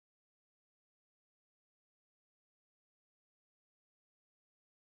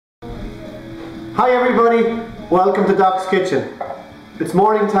Hi everybody, welcome to Doc's Kitchen. It's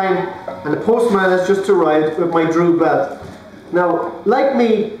morning time and the postman has just arrived with my Druh belt. Now, like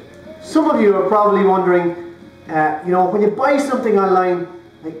me, some of you are probably wondering, when you buy something online,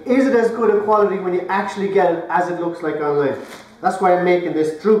 is it as good a quality when you actually get it as it looks like online? That's why I'm making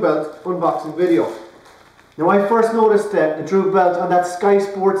this Druh belt unboxing video. Now, I first noticed the Druh belt on that Sky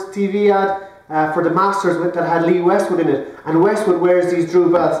Sports TV ad for the Masters that had Westwood in it, and Westwood wears these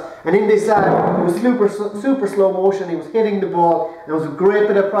Druh belts. And in this ad, it was super slow motion. He was hitting the ball, and it was a great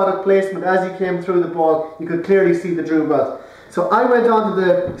bit of product placement. As he came through the ball, you could clearly see the Druh belt. So I went onto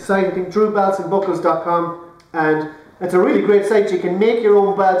the site, I think druhbeltsandbuckles.com, and it's a really great site. You can make your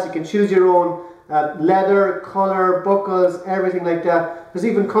own belts, you can choose your own leather, colour, buckles, everything like that. There's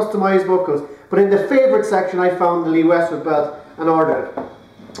even customised buckles. But in the favourite section, I found the Westwood belt and ordered it.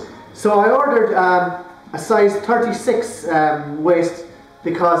 So I ordered a size 36 waist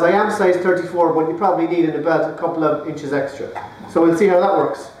because I am size 34, but you probably need in the belt a couple of inches extra. So we'll see how that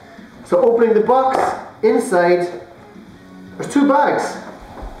works. So opening the box, inside, there's two bags.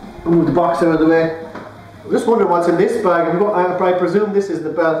 I'll move the box out of the way. I'm just wondering what's in this bag. I presume this is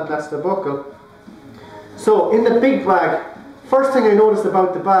the belt and that's the buckle. So in the big bag, first thing I noticed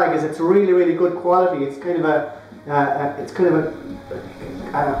about the bag is it's really good quality. It's kind of a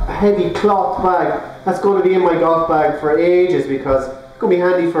heavy cloth bag. That's going to be in my golf bag for ages because it's going to be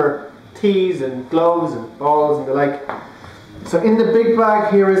handy for tees and gloves and balls and the like. So in the big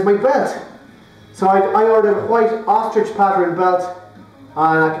bag here is my belt. So I ordered a white ostrich pattern belt,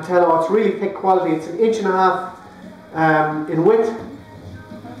 and I can tell it's really thick quality. It's 1.5 inches in width,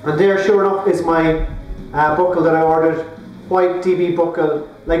 and there sure enough is my buckle that I ordered, white DB buckle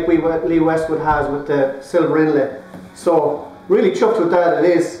like Lee Westwood has with the silver inlay. So really chuffed with that.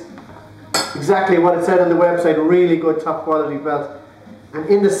 It is exactly what it said on the website, really good top quality belt. And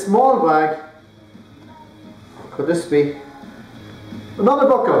in the small bag, could this be? Another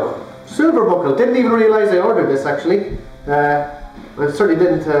buckle, silver buckle. Didn't even realise I ordered this actually. I certainly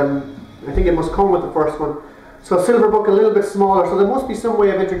didn't, I think it must come with the first one. So silver buckle, a little bit smaller, so there must be some way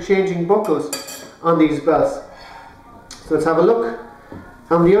of interchanging buckles on these belts. So let's have a look.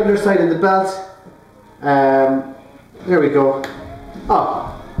 On the other side of the belt, there we go.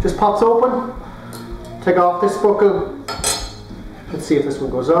 Oh, just pops open. Take off this buckle. Let's see if this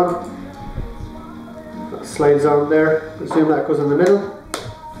one goes on. That slides on there. Assume that goes in the middle.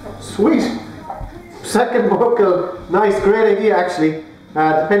 Sweet. Second buckle. Nice, great idea actually.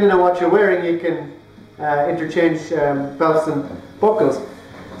 Depending on what you're wearing, you can interchange belts and buckles.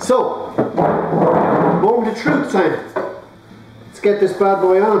 So, moment of truth time. Let's get this bad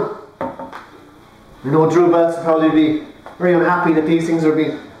boy on. I know Druh belts will probably be very unhappy that these things are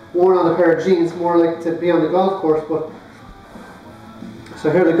being worn on a pair of jeans, more like to be on the golf course. But so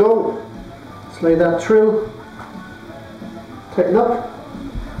here they go. Slide that through. Tighten up.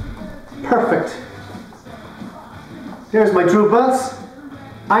 Perfect. There's my Druh belts.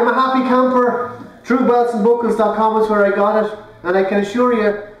 I'm a happy camper. Druhbeltsandbuckles.com is where I got it, and I can assure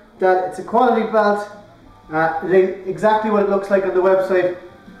you that it's a quality belt. Exactly what it looks like on the website,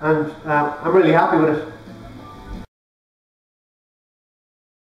 and I'm really happy with it.